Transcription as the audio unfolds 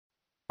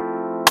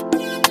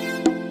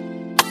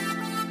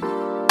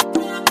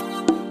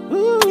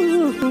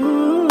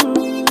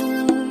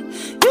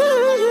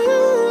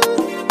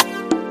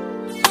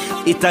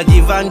It a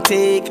give and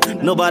take,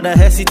 nobody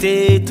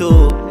hesitate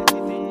to.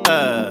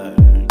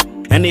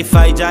 And if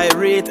I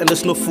gyrate and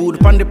there's no food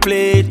upon the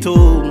plate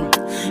too,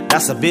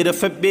 that's a bit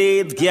of a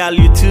bait, girl,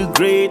 you too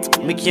great,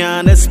 me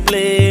can't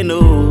explain,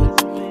 oh.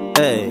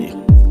 Hey.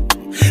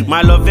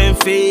 My love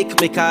ain't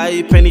fake, make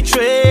I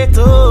penetrate,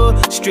 oh.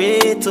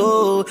 Straight,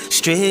 oh,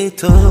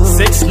 straight, oh.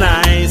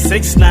 6'9",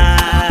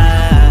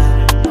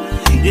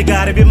 6'9", you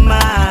gotta be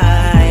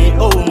mine,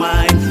 oh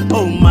mine,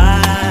 oh mine.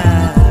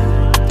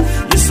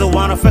 You're so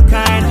one of a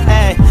kind,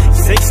 hey.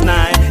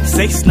 6'9",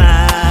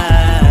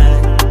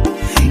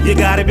 6'9", you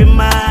gotta be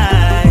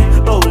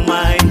mine, oh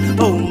mine,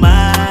 oh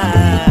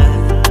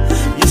mine.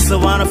 You're so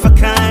one of a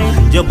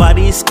kind. Your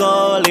body's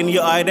calling,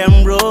 your eye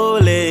them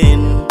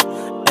rolling,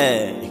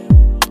 hey.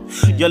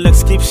 Your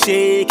legs keep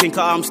shaking, cause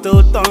I'm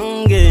still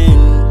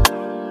tonguing.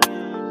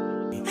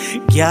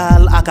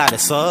 Girl, I got the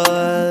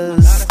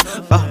sauce,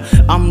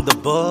 I'm the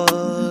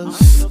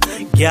boss.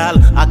 Girl,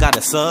 I got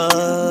the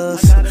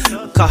sauce,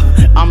 cause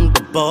I'm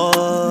the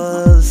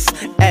boss.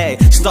 Hey,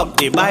 stop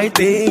the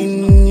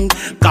biting,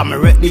 got me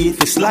ready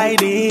for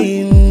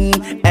sliding.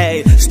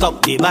 Hey,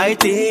 stop the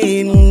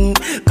biting,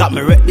 got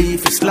me ready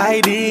for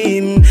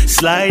sliding.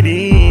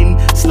 Sliding,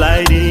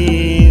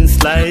 sliding,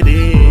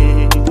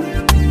 sliding.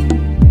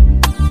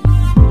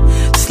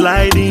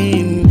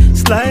 Sliding,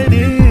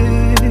 sliding.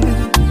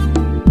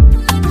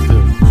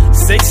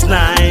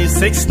 6'9",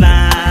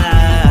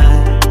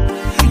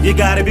 6'9", you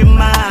gotta be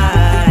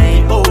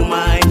mine, oh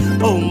mine,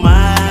 oh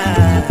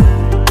mine.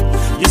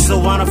 You're so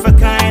one of a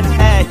kind,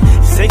 hey.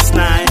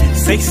 6'9",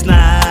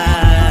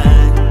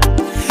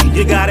 6'9",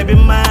 you gotta be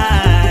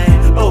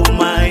mine, oh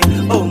mine,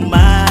 oh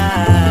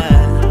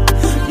mine.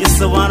 You're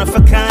so one of a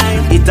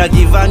kind. It a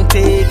give and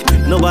take,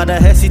 nobody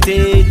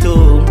hesitate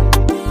to.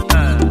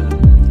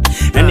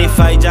 And if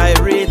I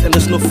gyrate and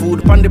there's no food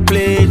upon the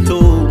plate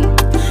too,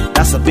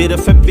 that's a bit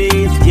of a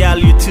bait, girl,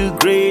 you too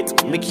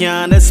great, me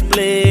can't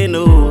explain,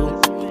 oh.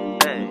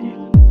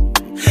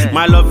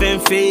 My love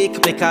ain't fake,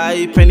 make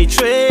I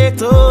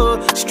penetrate, oh.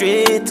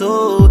 Straight,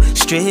 oh,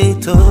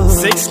 straight, oh.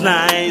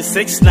 6'9",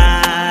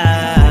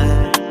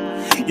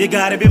 6'9", you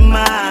gotta be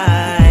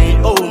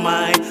mine, oh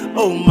mine,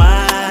 oh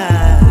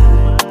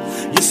mine.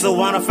 You're so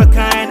one of a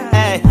kind,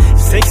 hey.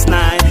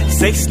 6'9",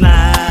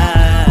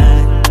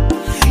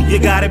 6'9", you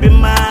gotta be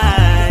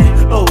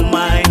mine, oh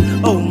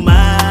mine, oh mine.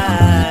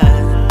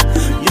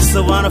 You're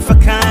so one of a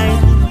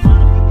kind.